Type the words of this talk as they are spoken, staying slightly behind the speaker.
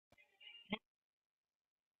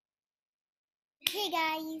Hey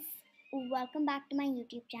guys, welcome back to my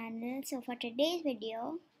YouTube channel. So for today's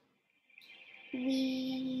video,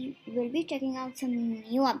 we will be checking out some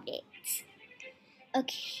new updates.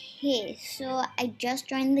 Okay, so I just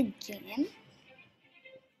joined the game.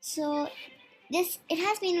 So it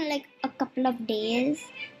has been like a couple of days.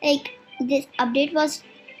 Like this update was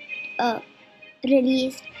uh,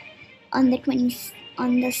 released on the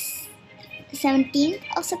 17th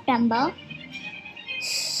of September.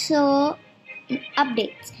 So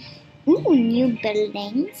updates. Ooh, new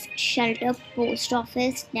buildings, shelter, post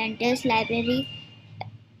office, dentist, library,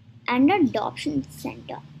 and adoption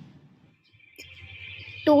center.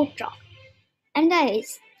 Tow truck. And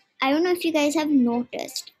guys, I don't know if you guys have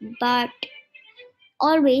noticed, but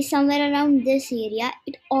always somewhere around this area,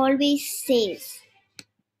 it always says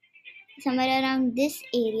somewhere around this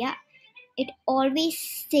area, it always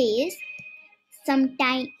says some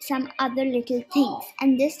other little things,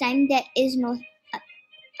 and this time there is no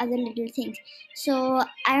other little things. So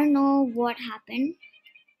I don't know what happened.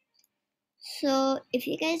 So if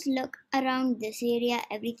you guys look around this area,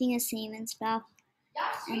 everything is same and stuff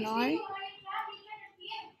and all.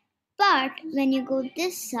 But when you go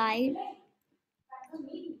this side,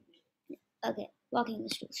 okay, walking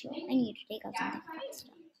is too slow. I need to take out something faster.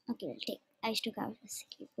 Okay, we'll take. I took out the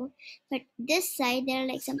skateboard. But this side, there are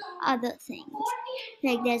like some other things.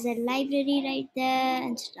 Like there's a library right there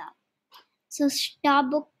and stuff. So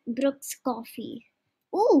Starbucks coffee.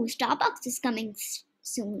 Ooh, Starbucks is coming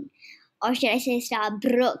soon. Or should I say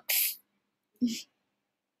Starbucks?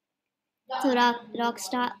 So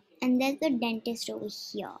Rockstar, and there's the dentist over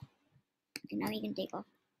here. Okay, now we can take our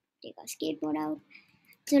skateboard out.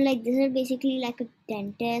 So like this is basically like a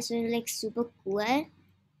dentist, so like super cool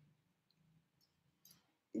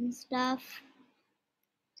and stuff.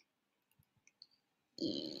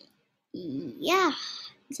 Yeah.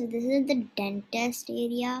 So this is the dentist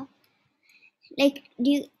area. Like, do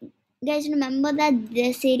you guys remember that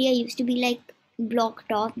this area used to be like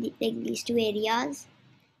blocked off? Like these two areas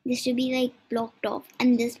used to be like blocked off,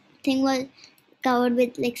 and this thing was covered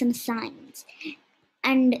with like some signs.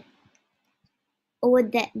 And over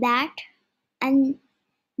that and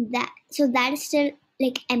that is still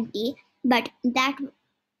like empty, but that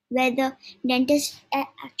where the dentist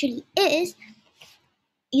actually is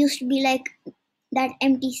used to be like that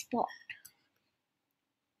empty spot,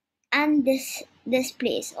 and this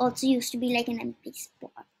place also used to be like an empty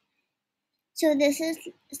spot. So this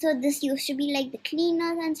used to be like the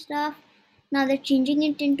cleaners and stuff. Now they're changing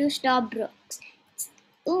it into Starbucks.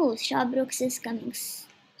 Oh, Starbucks is coming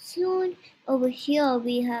soon. Over here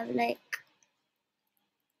we have like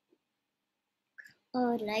a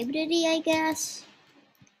library, I guess.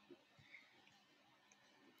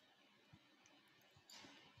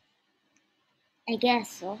 I guess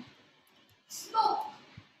so.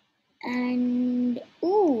 And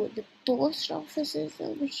oh, the post office is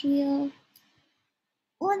over here.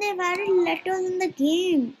 Oh, they've added letters in the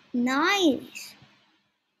game. Nice.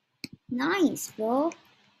 Nice, bro.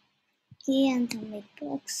 Okay, and some like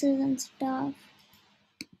boxes and stuff.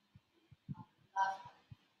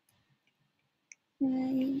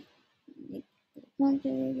 Right. Like, one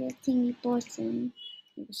thingy person.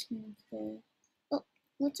 Oh,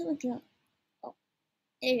 what's over here? Oh,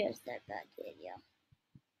 it is that bad area.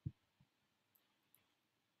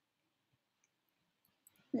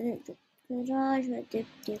 The garage where they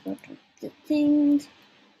take out the things.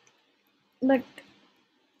 But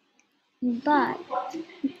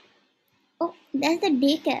oh, there's the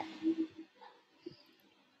daycare.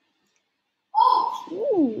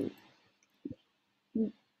 Ooh,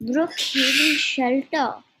 Brookhaven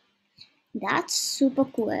shelter. That's super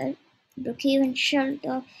cool. Brookhaven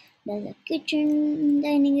shelter. There's a kitchen,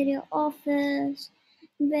 dining area, office,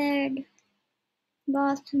 bed,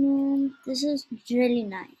 bathroom. This is really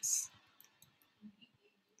nice.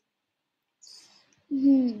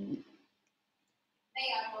 Hmm.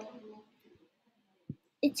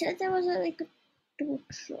 It said there was like a tow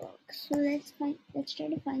truck. So let's try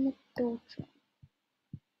to find the tow truck.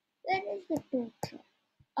 Where is the tow truck?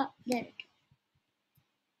 Ah, there it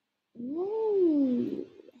is. Ooh.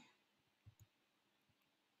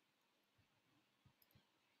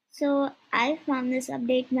 So I found this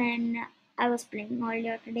update when I was playing all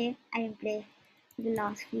day today. I didn't play the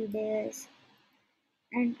last few days.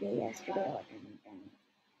 I didn't play yesterday or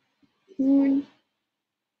anything.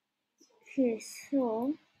 Okay,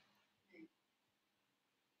 so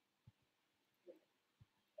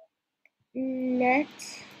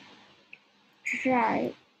let's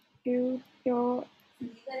try to do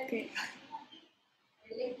this.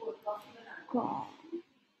 Go.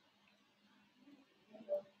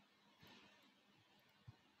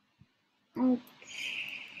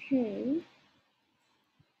 Okay.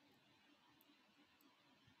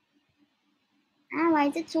 Why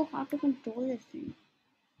is it so hard to control this thing?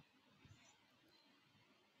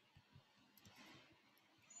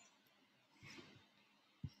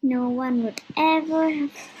 No one would ever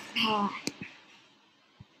have thought.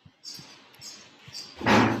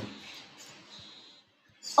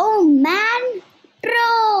 Oh man,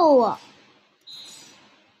 bro!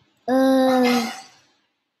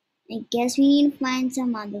 I guess we need to find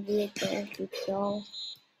some other vehicle to go.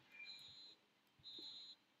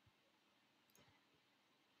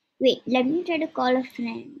 Wait, let me try to call a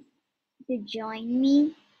friend to join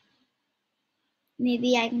me.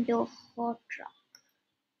 Maybe I can do a hot truck.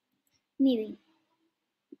 Maybe.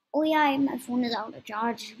 Oh yeah, my phone is out of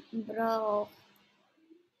charge, bro.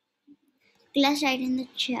 Let's write in the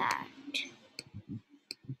chat.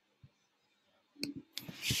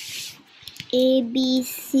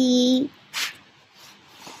 ABC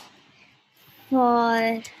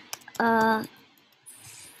for a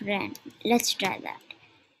friend. Let's try that.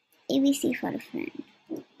 ABC for a friend.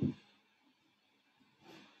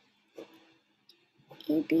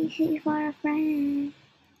 ABC for a friend.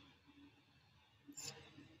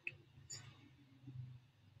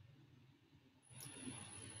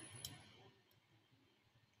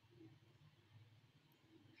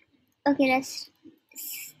 Okay, let's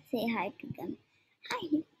say hi to them.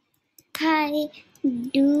 Hi. Hi.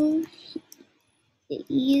 Do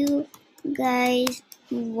you guys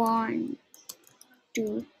want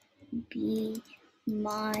to be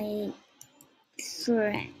my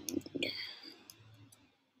friend?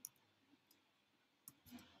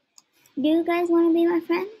 Do you guys want to be my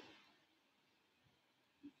friend?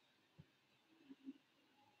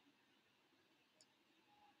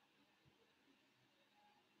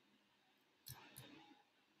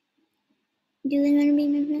 Do you guys want to be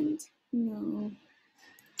my friends? No.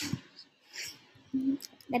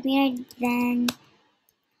 Let me write then.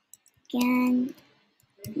 Can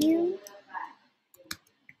you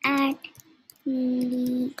at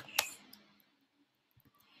least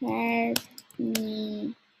help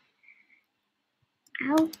me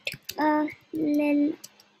out a little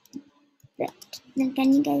bit? Then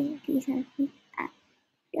can you guys please help me out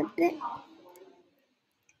a bit?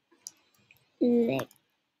 Little.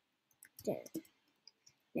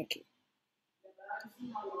 Little.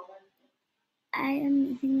 I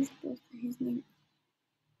am missing this post his name.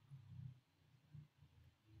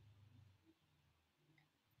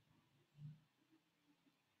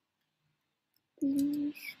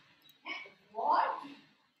 Please. Why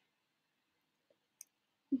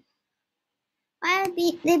are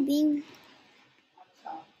they being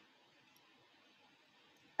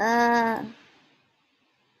let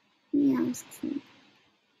me ask some.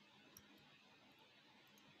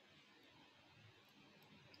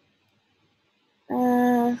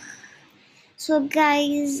 So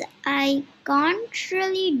guys, I can't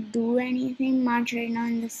really do anything much right now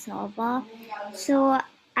in the server. So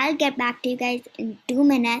I'll get back to you guys in 2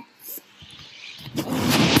 minutes.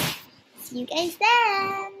 See you guys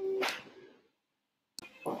then.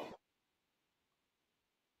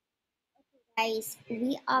 Guys,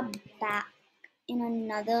 we are back in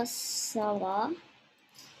another server.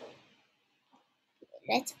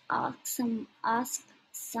 Let's ask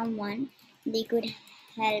someone they could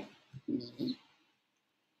help me.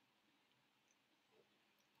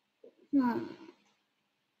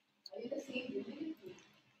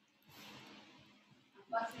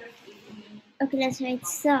 Okay, let's write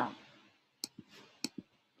so.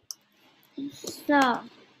 So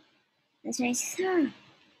let's write so.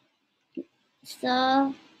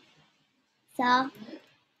 So so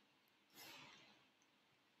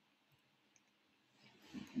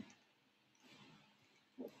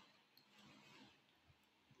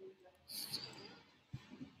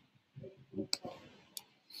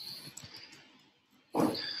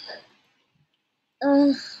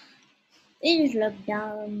ugh, it just looked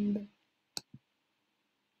dumb.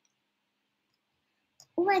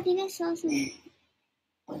 Oh, I think I saw some.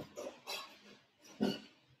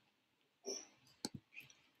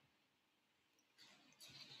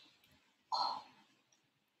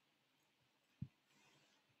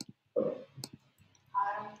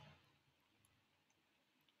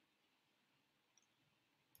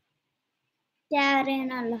 Darren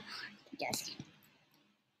a lot. Just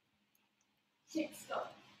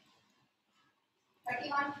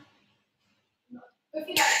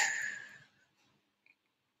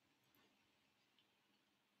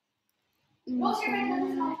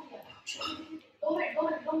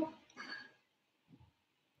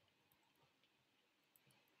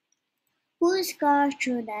whose car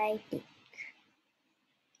should I take?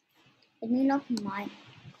 Let me lock my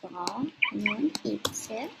car. No one eats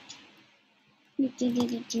it. This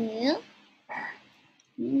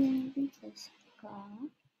car.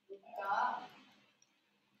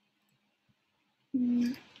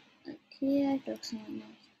 Okay, I took someone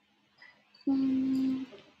else.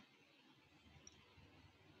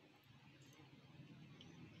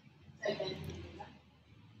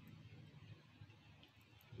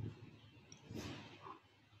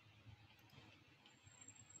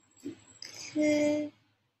 Okay.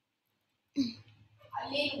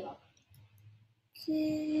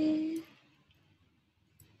 Okay.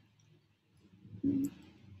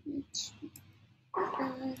 Let's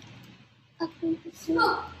up into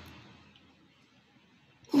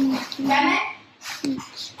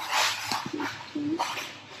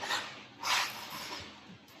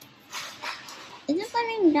Is it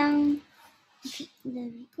coming down? Okay, there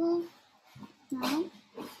we go. Now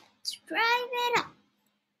let's drive it up.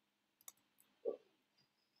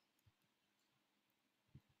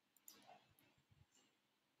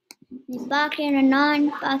 We parked in a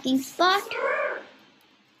non-parking spot.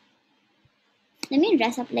 Let me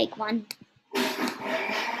dress up like one.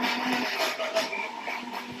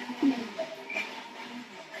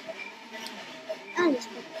 I'll just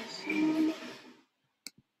put this on.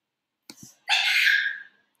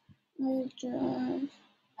 I'll just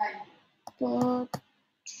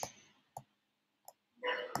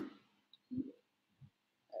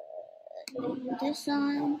put this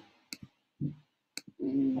on.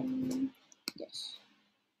 This.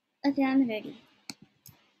 Okay, I'm ready.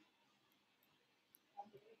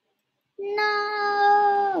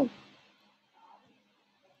 No!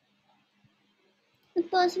 The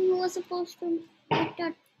person who was supposed to get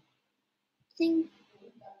that thing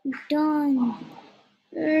done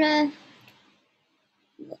left.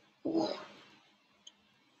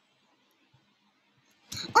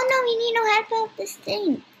 Oh no, we need no help with this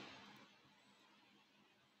thing.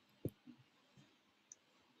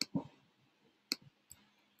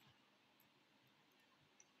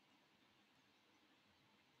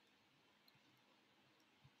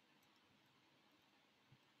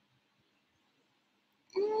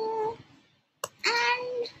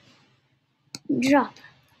 And drop.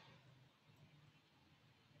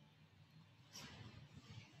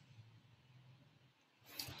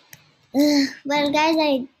 Well, guys,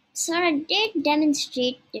 I sort of did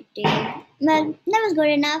demonstrate it to you. Well, that was good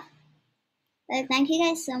enough. Well, thank you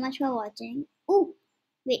guys so much for watching. Oh,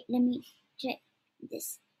 wait, let me check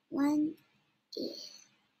this one.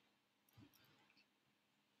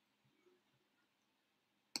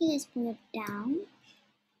 Okay, let's pull it down.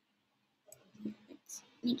 Let's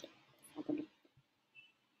make it.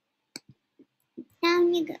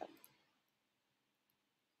 Down you go.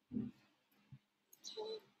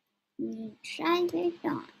 Okay, try it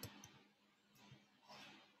on.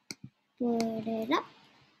 Put it up.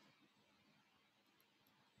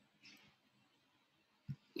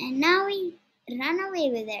 And now we run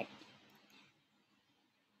away with it.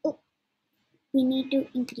 Oh, we need to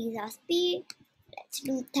increase our speed. Let's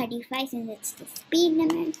do 35 since it's the speed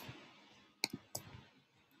limit.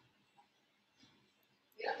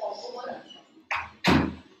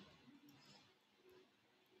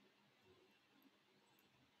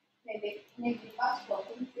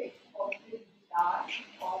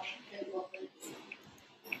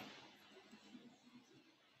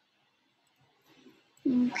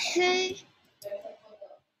 Okay.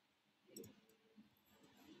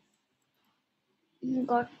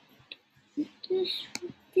 Got this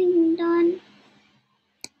thing done.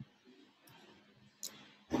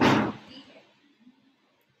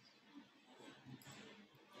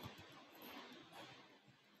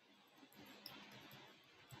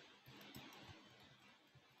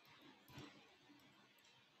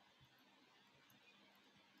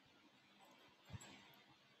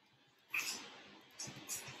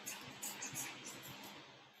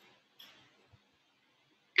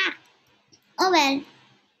 Oh well.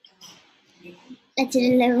 Let's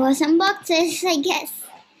deliver some boxes, I guess.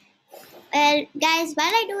 Well, guys,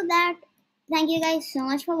 while I do that, thank you guys so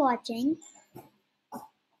much for watching.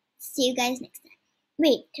 See you guys next time.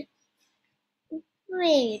 Wait. I'm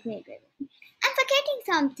forgetting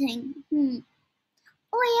something.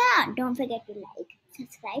 Oh yeah, don't forget to like,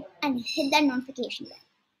 subscribe, and hit that notification bell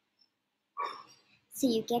so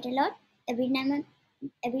you get alert every time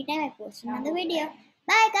I post another video.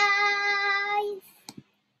 Bye guys!